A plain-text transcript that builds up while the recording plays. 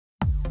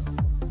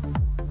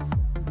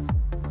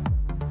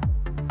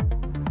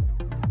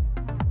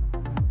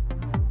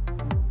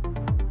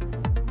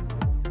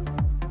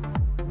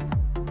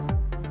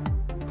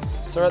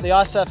So we're at the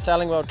ISAF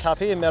Sailing World Cup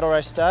here, medal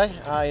race day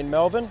in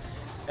Melbourne,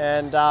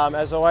 and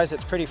as always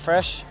it's pretty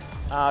fresh.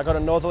 Got a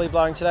northerly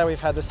blowing today. We've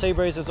had the sea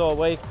breezes all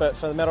week, but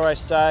for the medal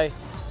race day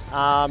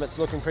it's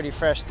looking pretty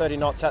fresh, 30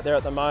 knots out there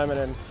at the moment,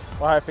 and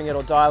we're hoping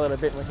it'll die a little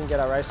bit and we can get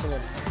our racing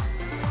in.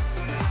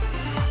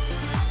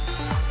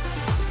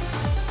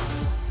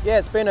 Yeah,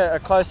 it's been a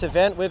close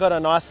event. We've got a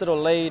nice little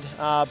lead,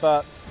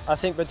 but I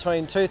think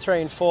between 2,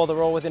 3 and 4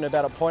 they're all within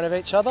about a point of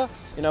each other.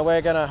 You know,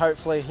 we're going to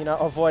hopefully, you know,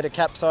 avoid a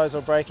capsize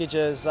or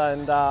breakages,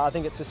 and I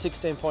think it's a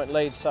 16-point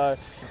lead, so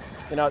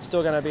you know it's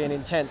still going to be an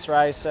intense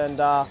race,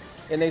 and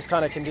in these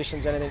kind of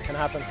conditions anything can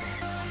happen.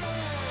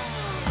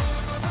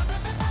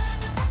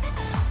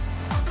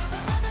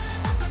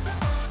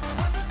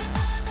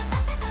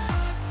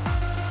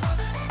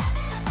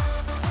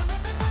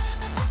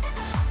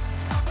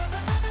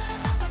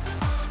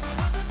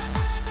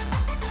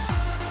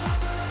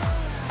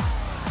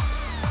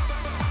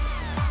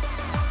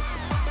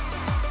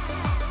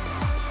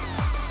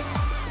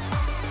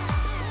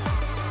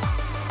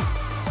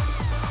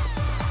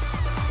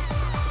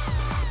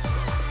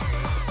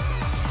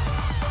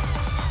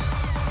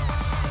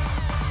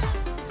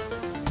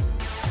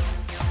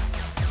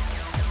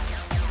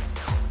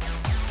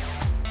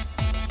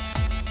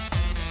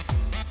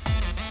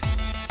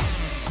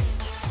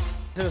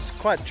 It was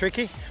quite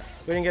tricky.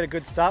 We didn't get a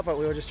good start, but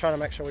we were just trying to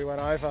make sure we went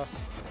over.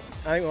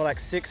 I think we were like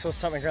 6 or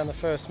something around the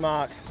first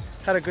mark.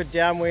 Had a good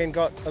downwind,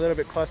 got a little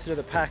bit closer to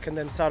the pack, and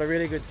then started a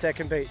really good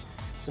second beat.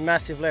 It's a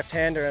massive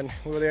left-hander, and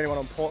we were the only one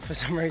on port for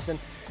some reason.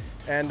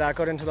 And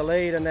got into the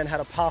lead, and then had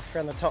a puff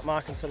around the top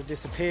mark and sort of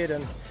disappeared,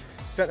 and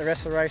spent the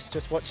rest of the race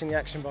just watching the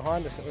action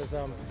behind us. It was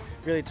a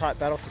really tight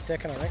battle for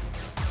second, I think.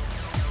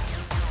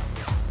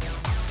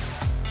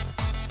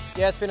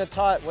 Yeah, it's been a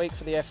tight week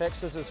for the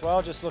FXs as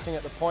well. Just looking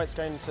at the points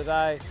going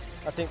today,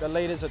 I think the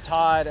leaders are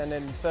tied, and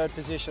then third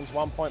position's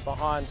 1 point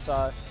behind.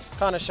 So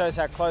kind of shows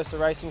how close the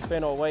racing's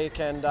been all week,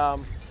 and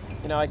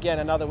you know, again,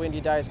 another windy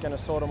day is going to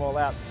sort them all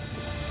out.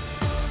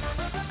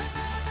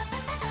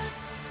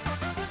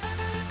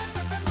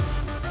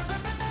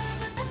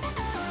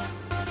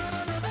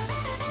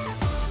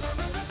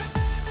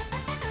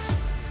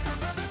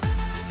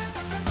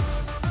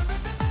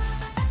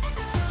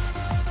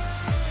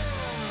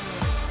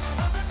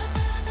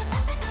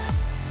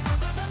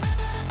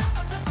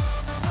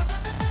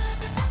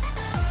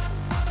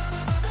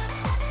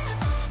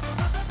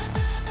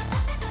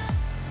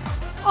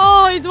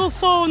 It was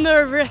so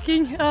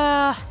nerve-wracking,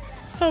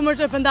 so much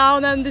up and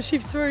down, and the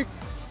shifts were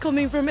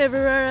coming from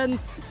everywhere, and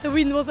the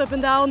wind was up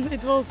and down.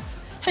 It was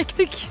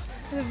hectic,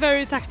 a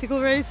very tactical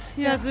race.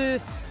 You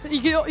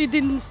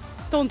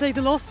don't take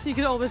the loss. You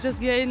could always just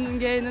gain and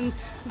gain, and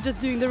just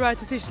doing the right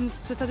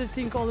decisions. Just had to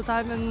think all the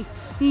time and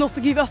not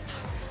to give up.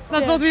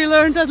 That's what we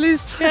learned, at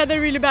least. We had a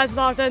really bad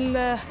start, and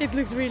it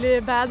looked really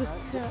bad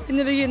in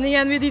the beginning,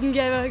 and we didn't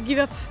give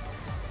up,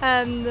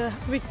 and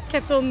we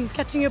kept on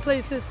catching up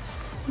places.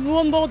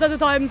 One boat at a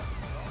time.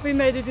 We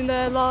made it in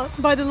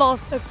by the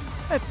last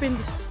upwind.